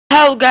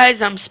Hello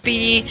guys, I'm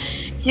Spinney.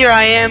 Here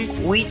I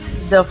am with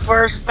the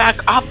first pack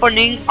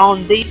opening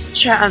on this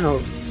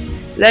channel.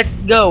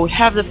 Let's go. We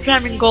have the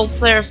Premium Gold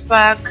Players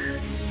pack,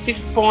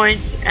 50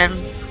 points and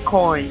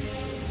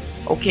coins.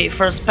 Okay,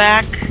 first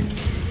pack.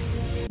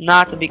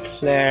 Not a big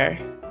flare.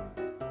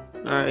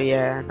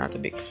 Yeah, not a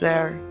big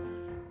flare.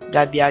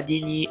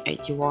 Gabbiadini,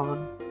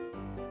 81.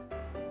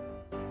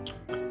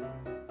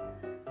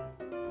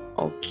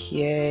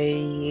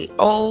 Okay,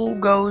 all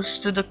goes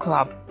to the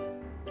club.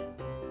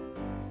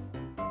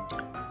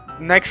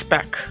 Next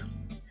pack.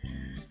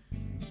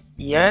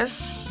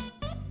 Yes.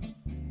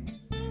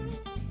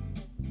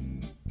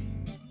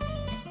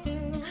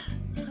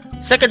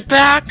 Second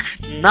pack.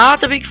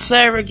 Not a big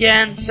flare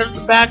again.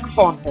 Third pack.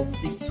 Fonte.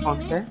 This is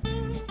Fonte.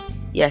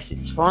 Yes,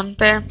 it's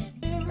Fonte.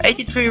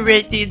 83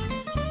 rated.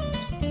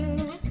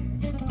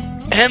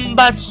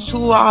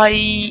 Mbatsu,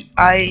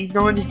 I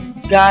know this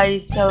guy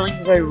is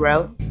selling very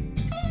well.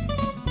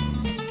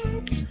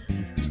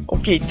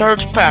 Okay,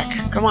 third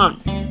pack. Come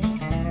on.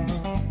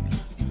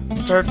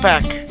 Third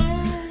pack.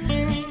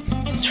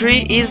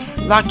 3 is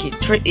lucky.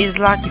 3 is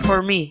lucky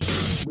for me.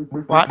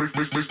 What?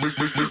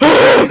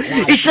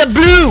 It's a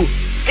blue!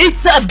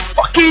 It's a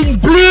fucking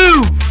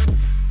blue!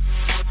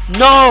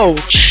 No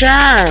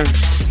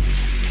chance!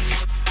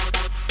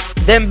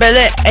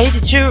 Dembele,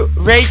 82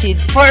 rated.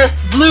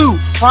 First blue,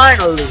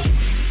 finally.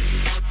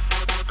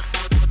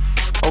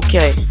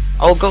 Okay,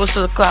 all goes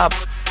to the club.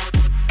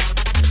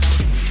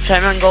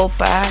 Triangle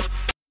pack.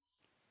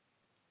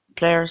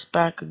 Players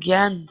pack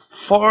again.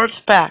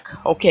 Fourth pack.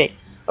 Okay,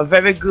 a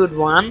very good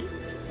one.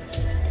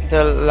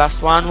 The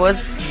last one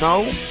was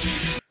no.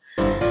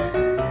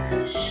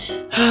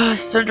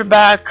 Center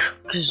back.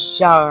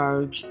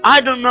 I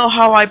don't know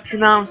how I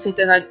pronounce it,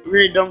 and I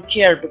really don't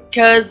care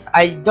because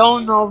I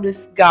don't know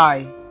this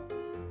guy.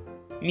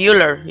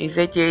 Mueller is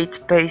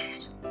 88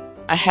 pace.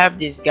 I have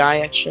this guy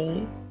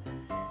actually,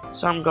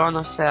 so I'm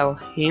gonna sell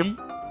him.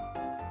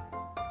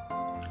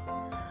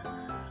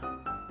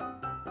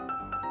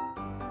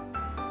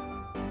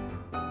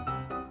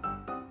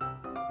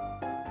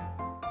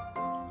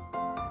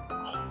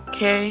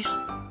 Okay.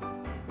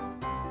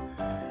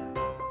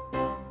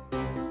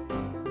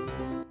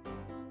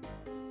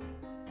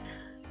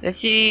 Let's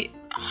see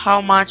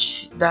how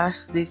much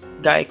does this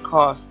guy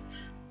cost.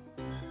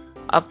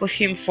 I'll put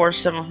him for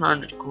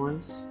 700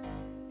 coins.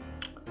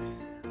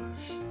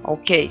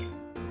 Okay.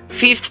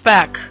 Fifth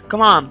pack.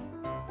 Come on.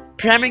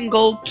 Premium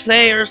Gold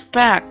Players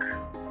pack.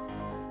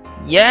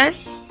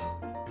 Yes.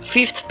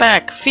 Fifth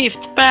pack.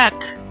 Fifth pack.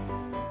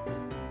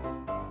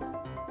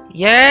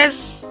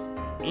 Yes.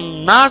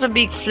 Not a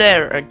big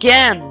flare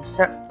again.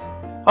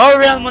 Oh,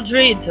 Real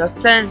Madrid,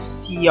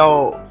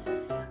 Asensio.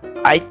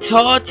 I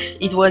thought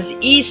it was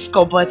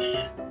Isco, but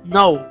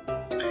no.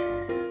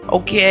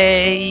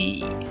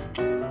 Okay,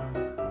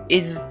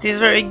 it is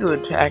very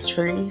good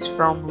actually. It's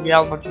from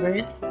Real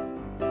Madrid.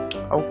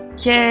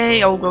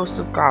 Okay, all goes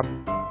to club.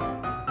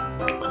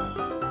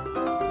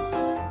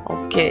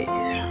 Okay,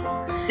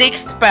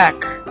 sixth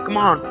pack. Come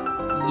on.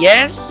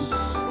 Yes,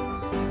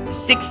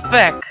 sixth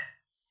pack.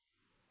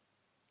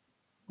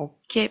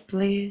 Okay,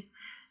 please.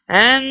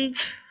 And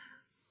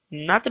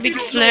not a big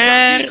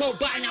flare.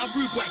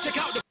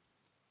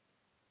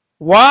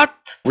 What?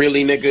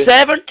 Really, nigga?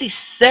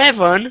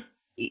 77?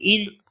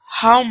 In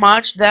how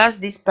much does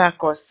this pack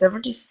cost?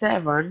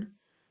 77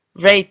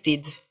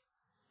 rated.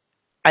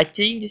 I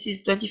think this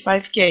is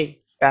 25k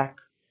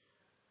pack.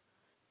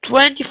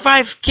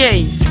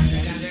 25k.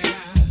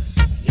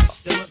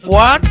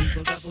 What?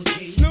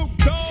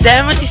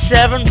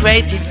 77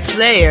 rated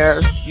player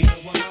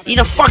in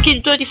a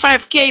fucking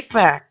 25k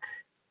pack.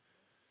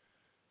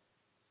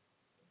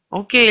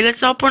 Okay,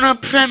 let's open a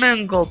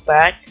Premium Gold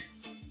pack.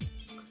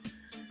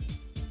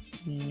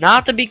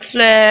 Not a big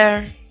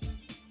flare.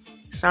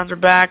 Center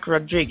back,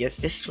 Rodriguez.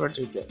 This is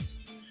Rodriguez.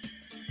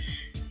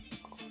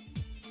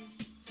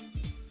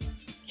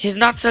 He's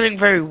not selling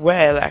very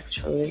well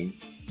actually.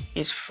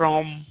 He's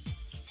from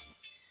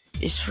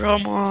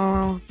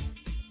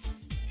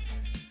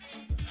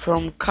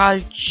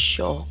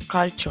Calcio,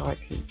 I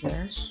think,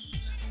 yes.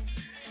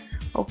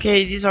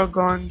 Okay, these are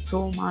going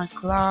to my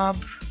club.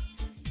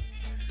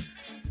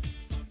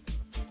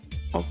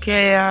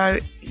 Okay,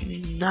 I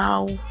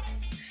now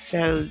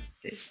sell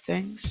these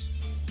things.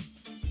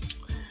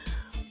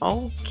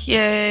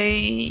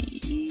 Okay,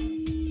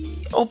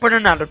 open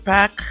another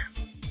pack.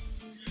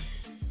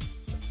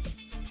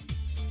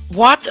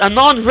 What? A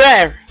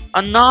non-rare!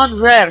 A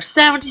non-rare!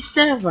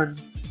 77!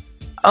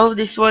 Oh,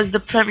 this was the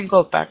Premium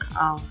Gold pack.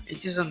 Oh,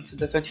 it isn't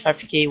the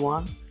 25k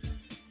one.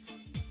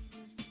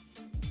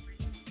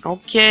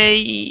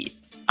 Okay,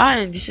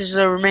 and this is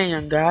a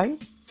Romanian guy.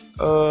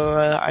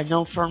 I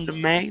know from the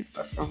name.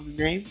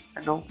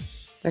 I know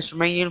that's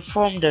Romanian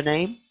from the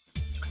name.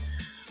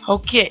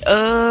 Okay,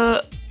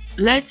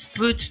 let's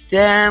put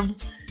them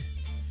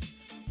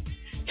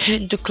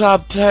into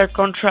club player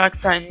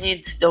contracts. I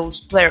need those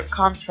player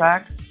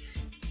contracts.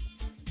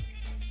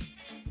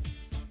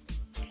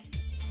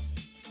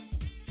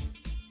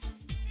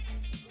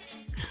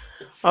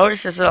 Oh,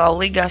 this is a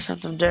Liga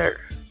Santander.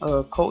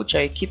 coach,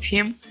 I keep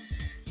him,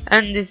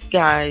 and these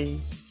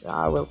guys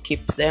I will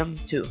keep them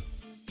too.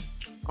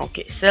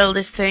 Okay, sell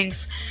these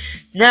things.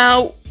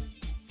 Now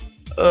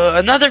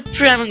another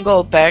Prime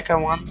Gold pack. I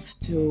want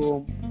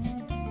to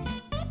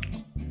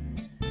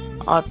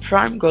a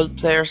Prime Gold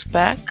Players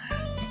pack.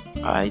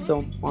 I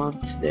don't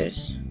want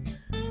this.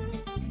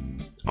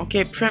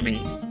 Okay, Prime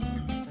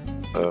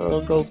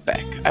Gold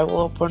pack. I will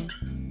open.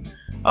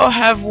 Oh, I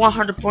have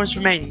 100 points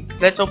remaining.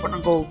 Let's open a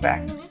gold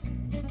pack.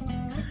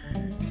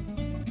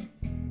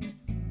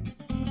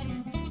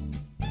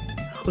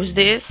 Who's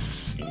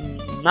this?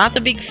 Not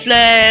a big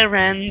flare,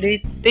 and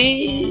it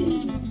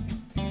is.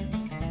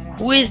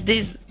 Who is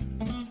this?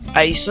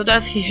 I saw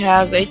that he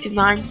has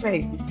 89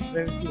 pace. This is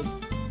very good.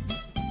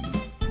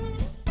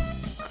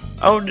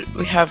 Oh,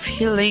 we have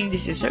healing.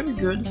 This is very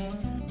good.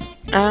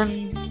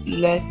 And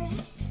let's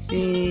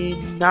see,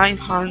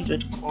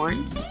 900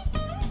 coins.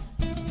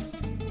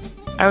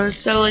 I will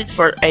sell it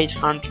for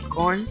 800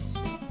 coins.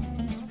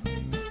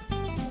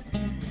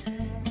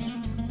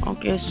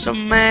 Okay,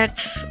 submit.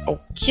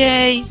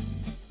 Okay.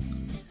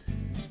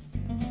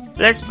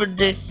 Let's put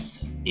this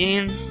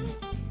in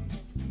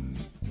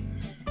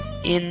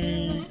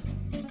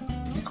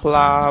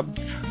club.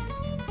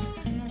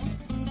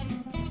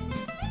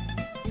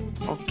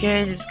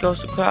 Okay, this goes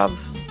to club.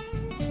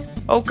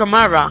 Oh,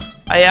 Kamara.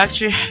 I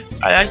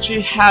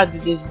actually had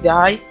this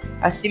guy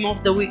as team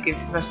of the week in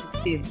FIFA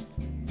 16.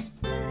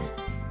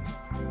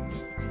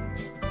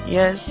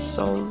 Yes,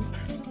 sold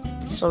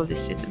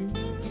this item.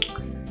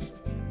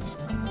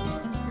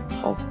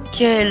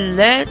 Okay,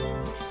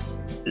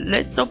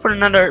 let's open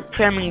another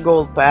Prime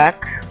Gold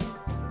pack.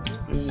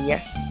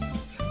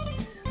 Yes.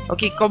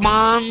 Okay, come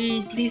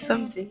on, please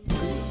something.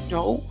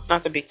 No,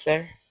 not a big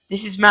flare.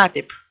 This is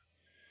Matip.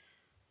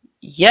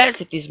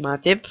 Yes, it is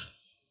Matip.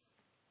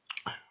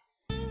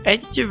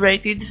 82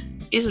 rated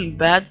isn't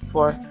bad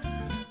for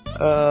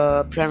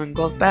Prime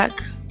Gold pack.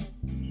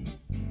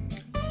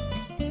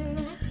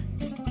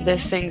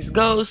 This things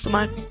go to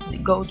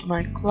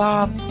my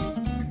club.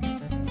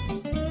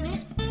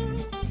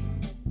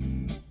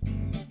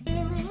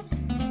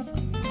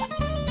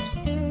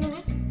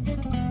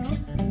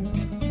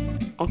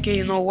 Okay,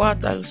 you know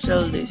what? I'll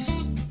sell this.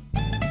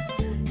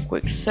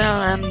 Quick sell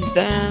and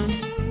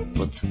then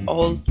put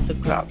all the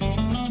club.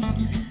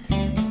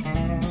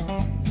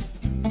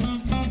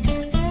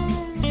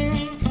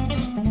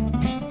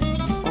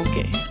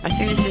 Okay, I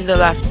think this is the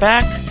last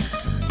pack.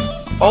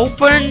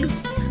 Open.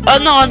 A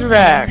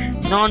non-rare.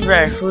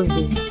 Non-rare. Who's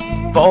this?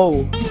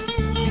 Bow.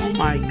 Oh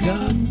my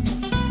god.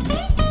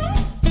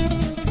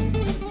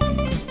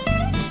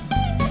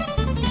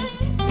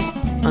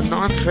 A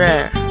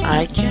non-rare.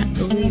 I can't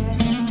believe.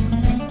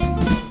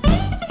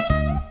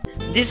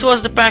 This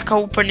was the pack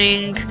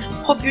opening.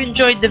 Hope you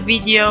enjoyed the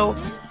video.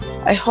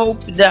 I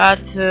hope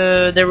that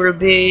there will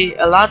be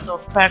a lot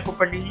of pack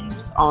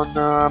openings on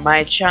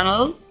my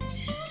channel.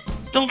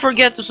 Don't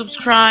forget to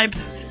subscribe.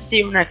 See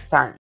you next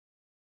time.